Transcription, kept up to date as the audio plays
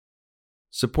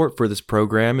Support for this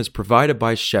program is provided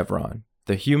by Chevron,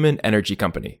 the human energy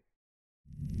company.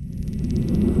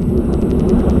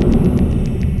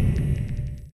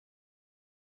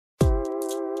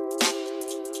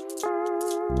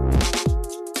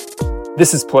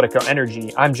 This is Politico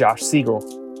Energy. I'm Josh Siegel.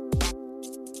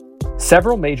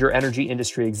 Several major energy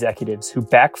industry executives who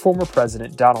backed former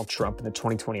President Donald Trump in the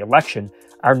 2020 election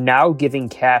are now giving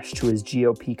cash to his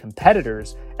GOP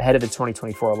competitors ahead of the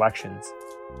 2024 elections.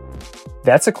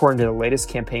 That's according to the latest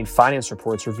campaign finance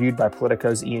reports reviewed by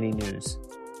Politico's E&E News.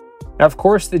 Now, of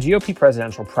course, the GOP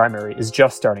presidential primary is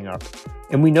just starting up,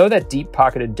 and we know that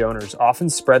deep-pocketed donors often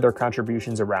spread their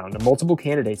contributions around to multiple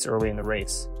candidates early in the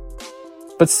race.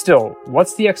 But still,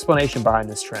 what's the explanation behind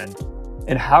this trend?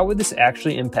 And how would this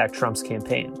actually impact Trump's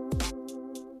campaign?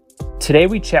 Today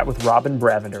we chat with Robin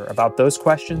Bravender about those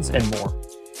questions and more.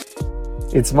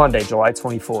 It's Monday, July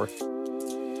 24th.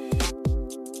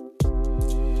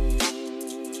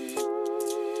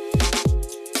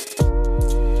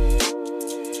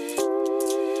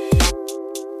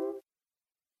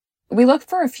 We looked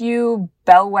for a few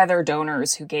bellwether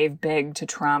donors who gave big to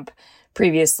Trump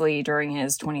previously during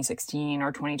his 2016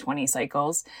 or 2020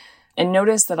 cycles, and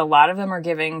noticed that a lot of them are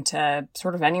giving to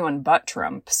sort of anyone but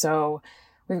Trump. So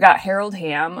we've got Harold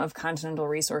Hamm of Continental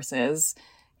Resources,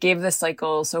 gave this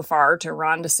cycle so far to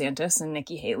Ron DeSantis and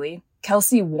Nikki Haley.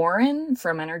 Kelsey Warren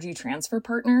from Energy Transfer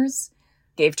Partners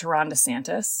gave to Ron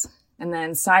DeSantis. And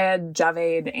then Syed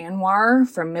Javed Anwar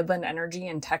from Midland Energy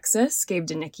in Texas gave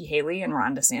to Nikki Haley and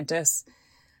Ron DeSantis.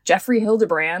 Jeffrey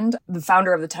Hildebrand, the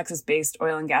founder of the Texas-based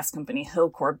oil and gas company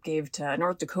Hilcorp, gave to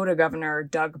North Dakota Governor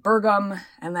Doug Burgum,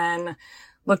 and then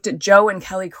looked at Joe and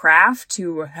Kelly Kraft,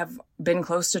 who have been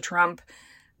close to Trump.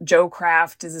 Joe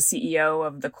Kraft is the CEO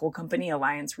of the coal company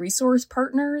Alliance Resource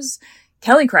Partners.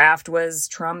 Kelly Kraft was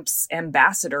Trump's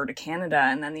ambassador to Canada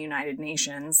and then the United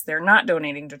Nations. They're not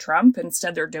donating to Trump.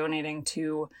 Instead, they're donating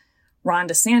to Ron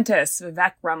DeSantis,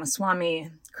 Vivek Ramaswamy,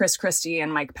 Chris Christie,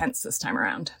 and Mike Pence this time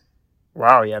around.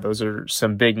 Wow, yeah, those are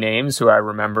some big names who I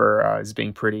remember as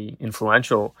being pretty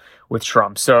influential with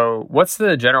Trump. So what's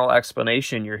the general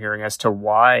explanation you're hearing as to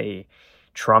why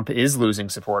Trump is losing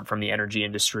support from the energy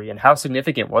industry, and how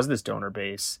significant was this donor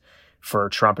base for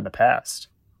Trump in the past?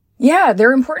 Yeah,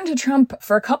 they're important to Trump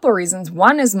for a couple of reasons.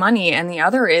 One is money, and the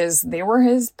other is they were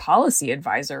his policy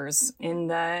advisors in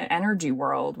the energy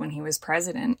world when he was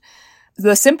president.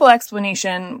 The simple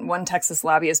explanation one Texas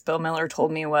lobbyist, Bill Miller,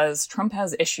 told me was Trump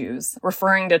has issues,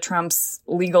 referring to Trump's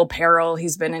legal peril.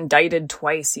 He's been indicted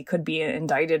twice. He could be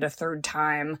indicted a third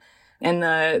time. And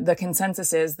the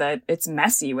consensus is that it's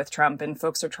messy with Trump, and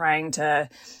folks are trying to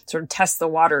sort of test the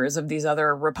waters of these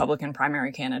other Republican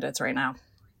primary candidates right now.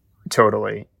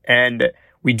 Totally. And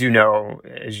we do know,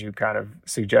 as you kind of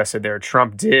suggested there,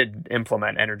 Trump did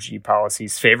implement energy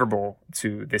policies favorable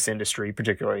to this industry,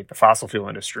 particularly the fossil fuel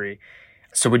industry.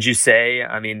 So would you say,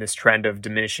 this trend of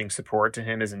diminishing support to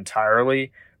him is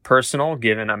entirely personal,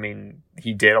 given,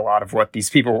 he did a lot of what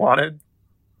these people wanted?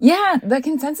 Yeah, the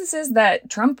consensus is that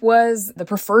Trump was the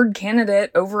preferred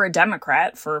candidate over a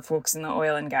Democrat for folks in the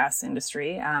oil and gas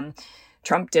industry.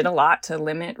 Trump did a lot to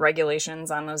limit regulations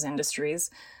on those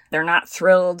industries. They're not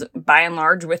thrilled, by and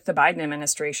large, with the Biden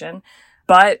administration.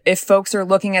 But if folks are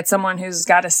looking at someone who's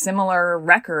got a similar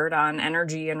record on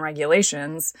energy and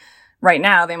regulations, right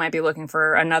now they might be looking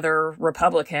for another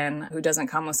Republican who doesn't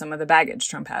come with some of the baggage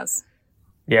Trump has.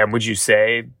 Yeah, would you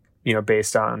say,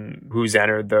 based on who's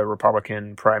entered the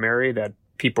Republican primary, that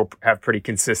people have pretty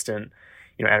consistent,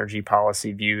 energy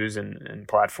policy views and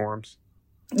platforms?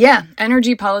 Yeah,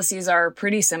 energy policies are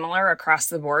pretty similar across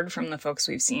the board from the folks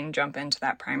we've seen jump into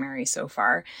that primary so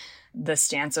far. The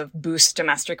stance of boost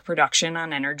domestic production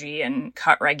on energy and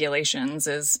cut regulations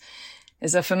is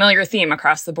a familiar theme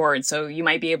across the board. So you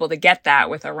might be able to get that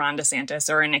with a Ron DeSantis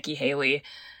or a Nikki Haley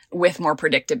with more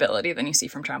predictability than you see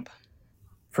from Trump.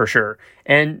 For sure.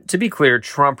 And to be clear,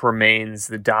 Trump remains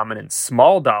the dominant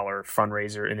small dollar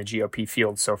fundraiser in the GOP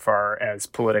field so far, as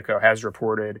Politico has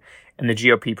reported, and the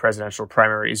GOP presidential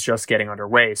primary is just getting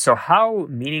underway. So how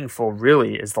meaningful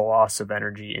really is the loss of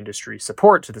energy industry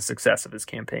support to the success of his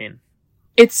campaign?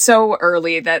 It's so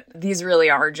early that these really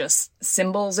are just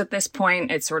symbols at this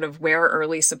point. It's sort of where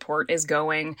early support is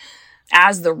going.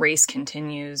 As the race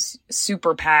continues,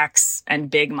 super PACs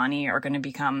and big money are going to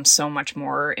become so much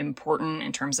more important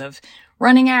in terms of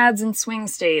running ads in swing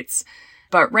states.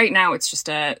 But right now, it's just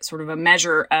a sort of a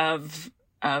measure of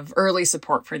early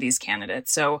support for these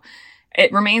candidates. So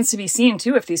it remains to be seen,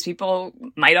 too, if these people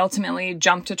might ultimately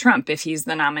jump to Trump if he's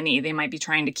the nominee. They might be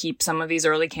trying to keep some of these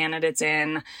early candidates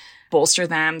in, bolster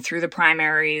them through the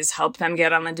primaries, help them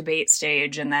get on the debate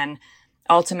stage, and then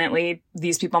ultimately,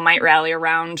 these people might rally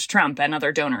around Trump and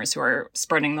other donors who are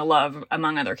spreading the love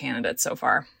among other candidates so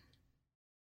far.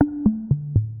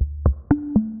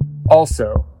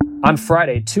 Also, on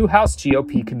Friday, 2 House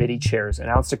GOP committee chairs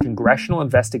announced a congressional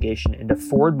investigation into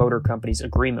Ford Motor Company's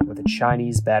agreement with a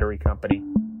Chinese battery company.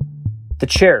 The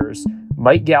chairs,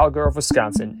 Mike Gallagher of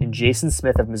Wisconsin and Jason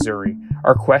Smith of Missouri,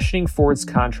 are questioning Ford's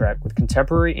contract with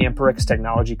Contemporary Amperex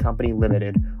Technology Company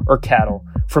Limited, or CATL,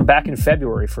 from back in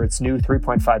February for its new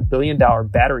 $3.5 billion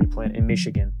battery plant in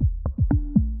Michigan.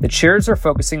 The chairs are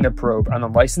focusing their probe on the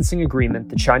licensing agreement,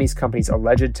 the Chinese company's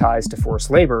alleged ties to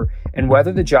forced labor, and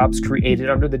whether the jobs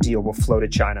created under the deal will flow to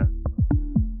China.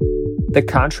 The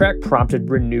contract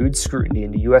prompted renewed scrutiny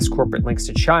into U.S. corporate links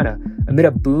to China amid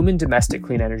a boom in domestic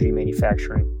clean energy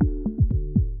manufacturing.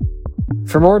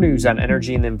 For more news on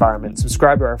energy and the environment,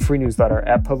 subscribe to our free newsletter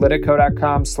at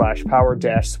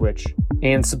politico.com/power-switch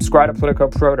and subscribe to Politico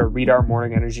Pro to read our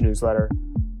morning energy newsletter.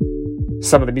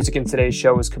 Some of the music in today's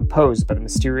show is composed by the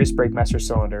mysterious Breakmaster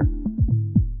Cylinder.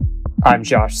 I'm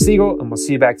Josh Siegel, and we'll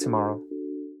see you back tomorrow.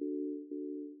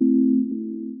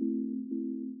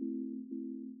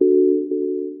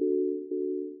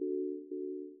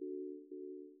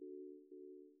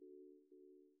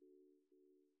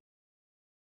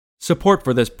 Support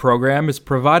for this program is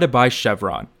provided by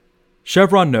Chevron.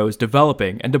 Chevron knows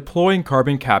developing and deploying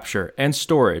carbon capture and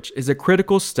storage is a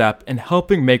critical step in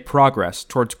helping make progress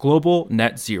towards global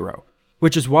net zero,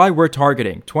 which is why we're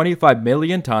targeting 25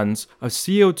 million tons of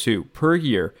CO2 per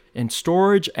year in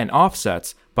storage and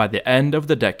offsets by the end of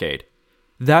the decade.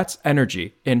 That's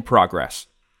energy in progress.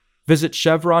 Visit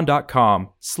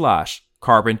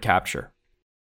chevron.com/carbon capture.